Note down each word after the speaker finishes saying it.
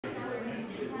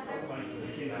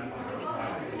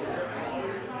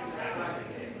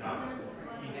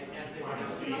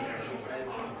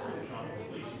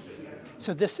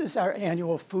So this is our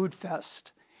annual food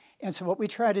fest. And so what we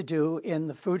try to do in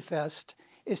the food fest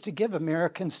is to give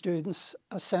American students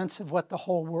a sense of what the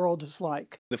whole world is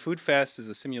like. The Food Fest is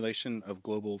a simulation of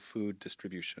global food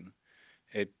distribution.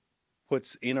 It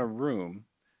puts in a room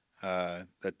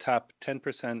the top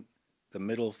 10%, the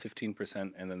middle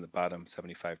 15%, and then the bottom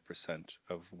 75%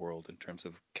 of world in terms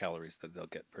of calories that they'll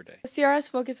get per day. CRS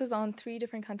focuses on 3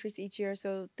 different countries each year.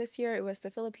 So this year it was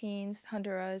the Philippines,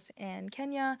 Honduras, and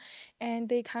Kenya. And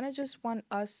they kind of just want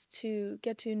us to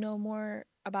get to know more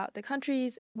about the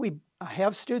countries. We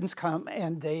have students come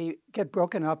and they get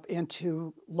broken up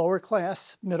into lower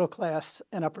class, middle class,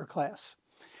 and upper class.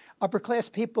 Upper class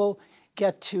people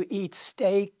get to eat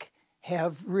steak,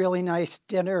 have really nice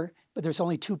dinner, but there's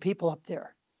only 2 people up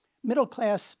there. Middle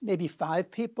class, maybe 5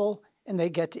 people, and they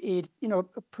get to eat, a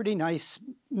pretty nice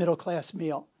middle class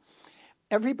meal.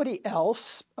 Everybody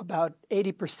else, about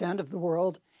 80% of the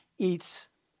world, eats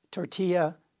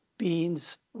tortilla,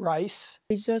 beans, rice.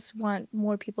 We just want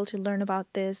more people to learn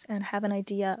about this and have an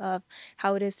idea of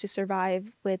how it is to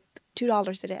survive with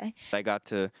 $2 a day. I got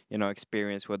to,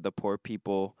 experience what the poor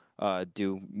people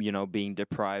do, being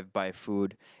deprived by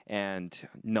food and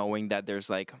knowing that there's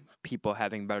people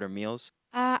having better meals.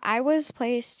 I was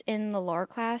placed in the lower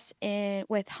class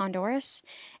with Honduras,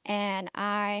 and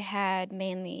I had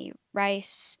mainly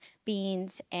rice,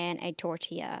 beans, and a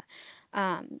tortilla.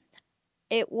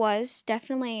 It was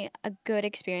definitely a good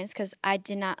experience because I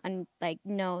did not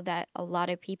know that a lot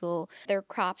of people, their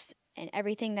crops and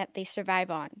everything that they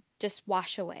survive on just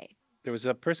wash away. There was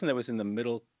a person that was in the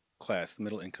middle class, the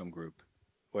middle income group,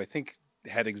 who I think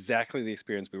had exactly the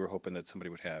experience we were hoping that somebody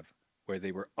would have, where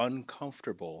they were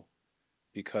uncomfortable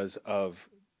because of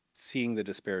seeing the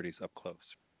disparities up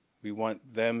close. We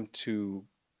want them to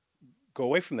go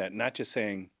away from that, not just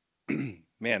saying,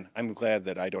 man, I'm glad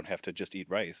that I don't have to just eat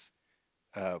rice,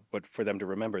 but for them to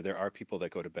remember there are people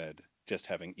that go to bed just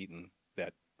having eaten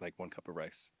that 1 cup of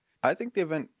rice. I think the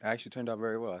event actually turned out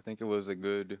very well. I think it was a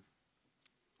good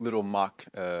little mock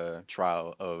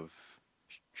trial of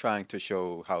trying to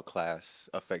show how class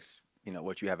affects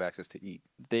what you have access to eat.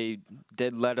 They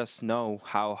did let us know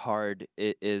how hard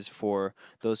it is for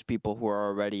those people who are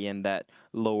already in that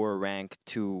lower rank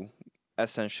to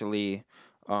essentially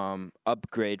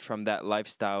upgrade from that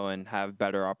lifestyle and have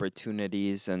better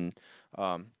opportunities, and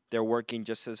they're working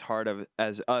just as hard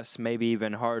as us, maybe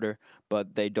even harder,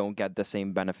 but they don't get the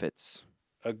same benefits.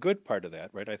 A good part of that,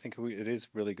 right? I think it is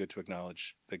really good to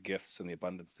acknowledge the gifts and the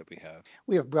abundance that we have.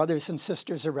 We have brothers and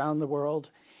sisters around the world.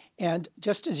 And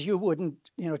just as you wouldn't,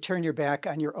 turn your back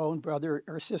on your own brother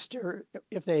or sister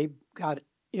if they got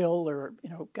ill or,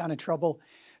 got in trouble,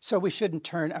 so we shouldn't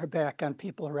turn our back on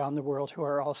people around the world who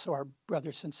are also our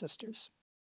brothers and sisters.